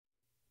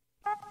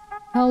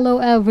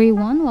Hello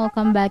everyone,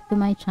 welcome back to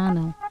my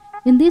channel.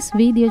 In this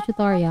video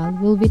tutorial,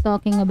 we'll be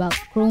talking about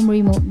Chrome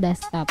Remote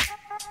Desktop.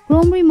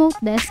 Chrome Remote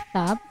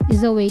Desktop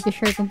is a way to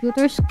share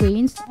computer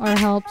screens or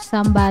help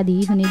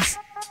somebody who needs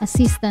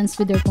assistance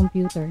with their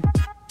computer.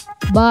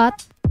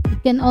 But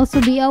it can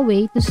also be a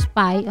way to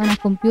spy on a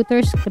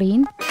computer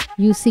screen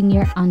using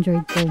your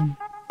Android phone.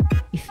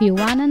 If you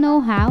wanna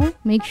know how,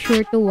 make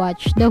sure to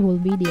watch the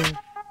whole video.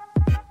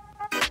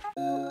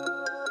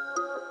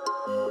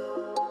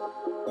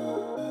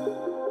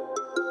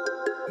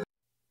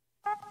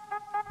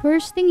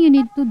 First thing you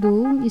need to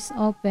do is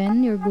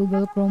open your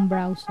Google Chrome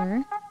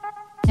browser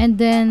and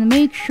then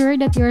make sure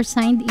that you're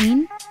signed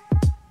in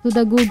to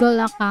the Google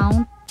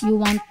account you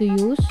want to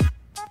use.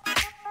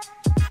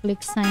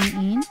 Click sign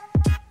in,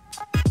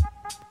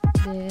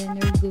 then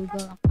your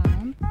Google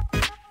account.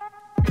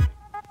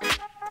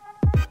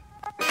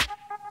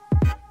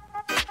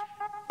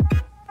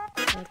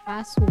 Your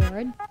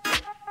password.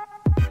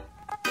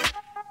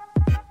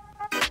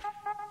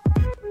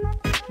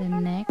 Then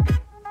next.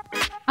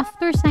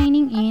 After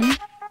signing in,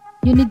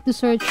 you need to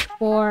search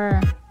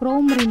for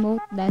Chrome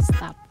Remote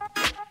Desktop.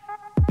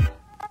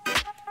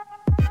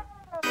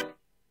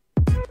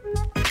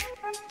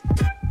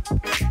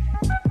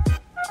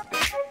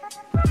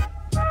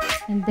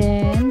 And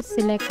then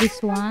select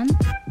this one.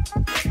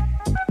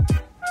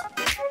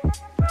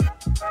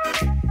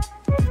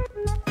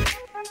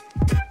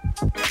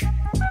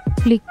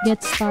 Click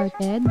Get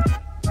Started.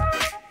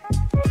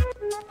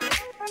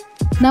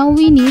 Now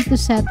we need to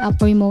set up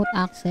remote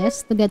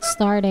access. To get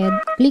started,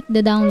 click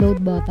the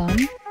download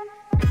button.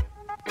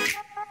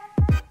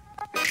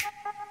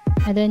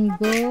 And then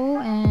go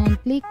and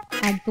click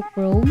Add to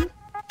Chrome.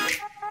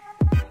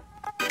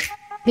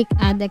 Click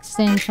Add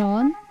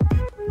Extension.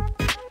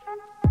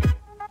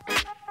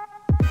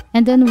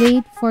 And then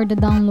wait for the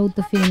download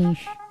to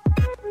finish.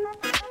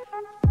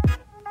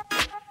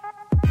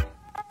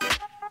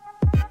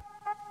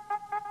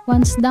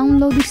 Once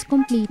download is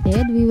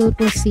completed, we will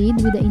proceed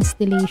with the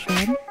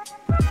installation.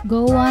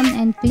 Go on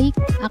and click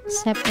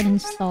Accept and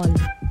Install.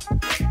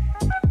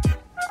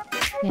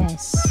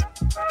 Yes.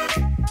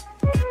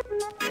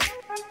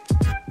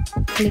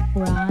 Click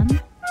Run.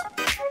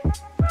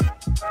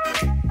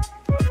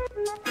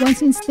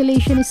 Once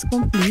installation is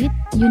complete,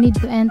 you need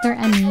to enter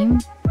a name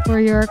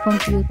for your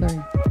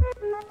computer.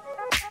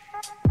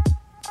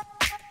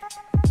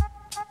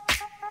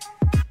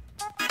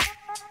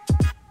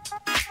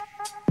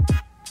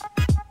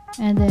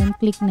 And then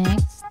click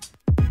Next.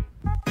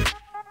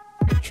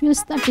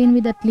 Choose the pin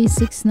with at least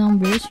 6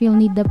 numbers. You'll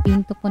need the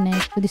pin to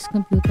connect to this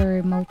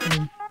computer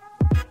remotely.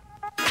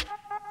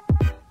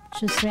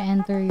 Just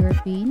re-enter your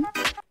pin.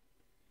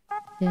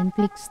 Then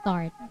click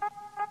Start.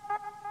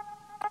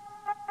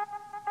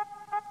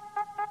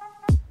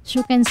 As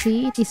you can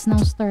see, it is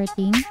now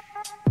starting.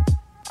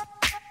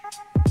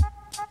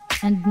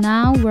 And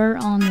now we're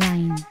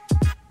online.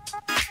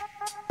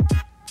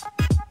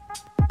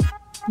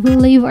 We'll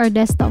leave our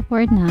desktop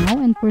for now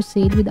and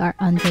proceed with our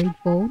Android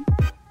phone.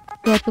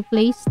 Go to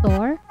Play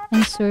Store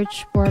and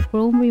search for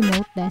Chrome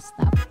Remote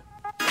Desktop.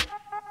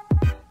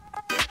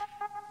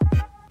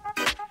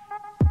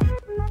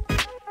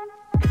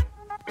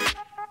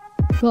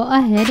 Go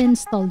ahead and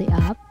install the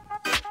app.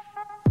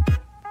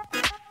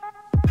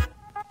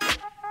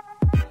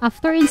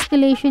 After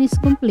installation is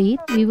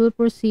complete, we will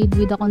proceed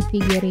with the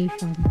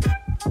configuration.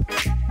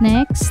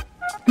 Next,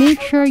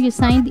 make sure you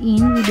signed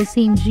in with the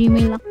same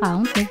Gmail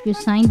account that you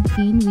signed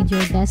in with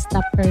your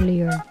desktop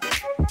earlier.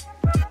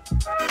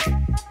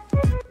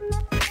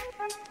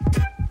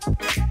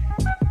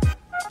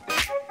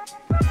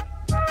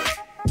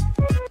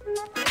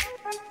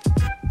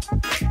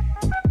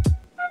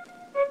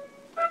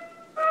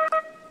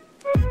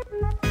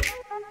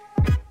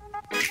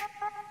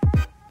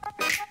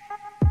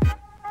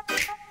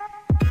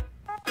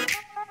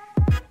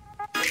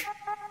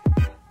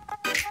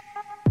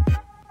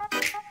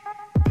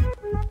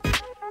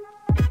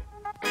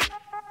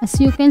 As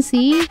you can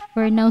see,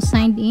 we're now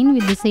signed in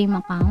with the same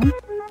account,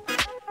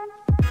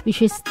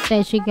 which is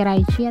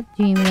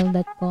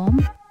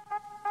techikiraichi@gmail.com.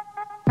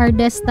 Our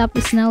desktop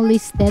is now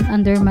listed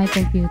under My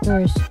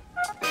Computers.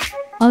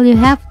 All you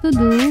have to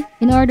do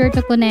in order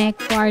to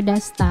connect to our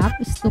desktop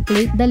is to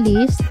click the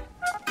list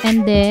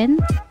and then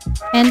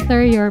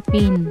enter your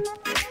PIN.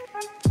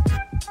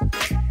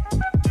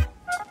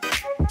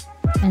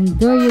 And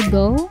there you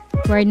go,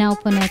 we're now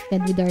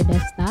connected with our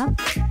desktop.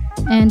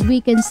 And we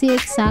can see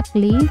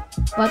exactly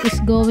what is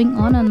going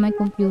on my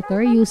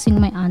computer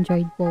using my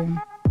Android phone.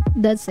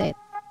 That's it.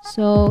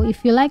 So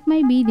if you like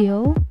my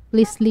video,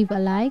 please leave a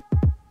like,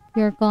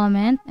 your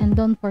comment, and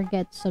don't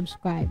forget to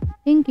subscribe.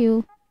 Thank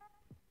you.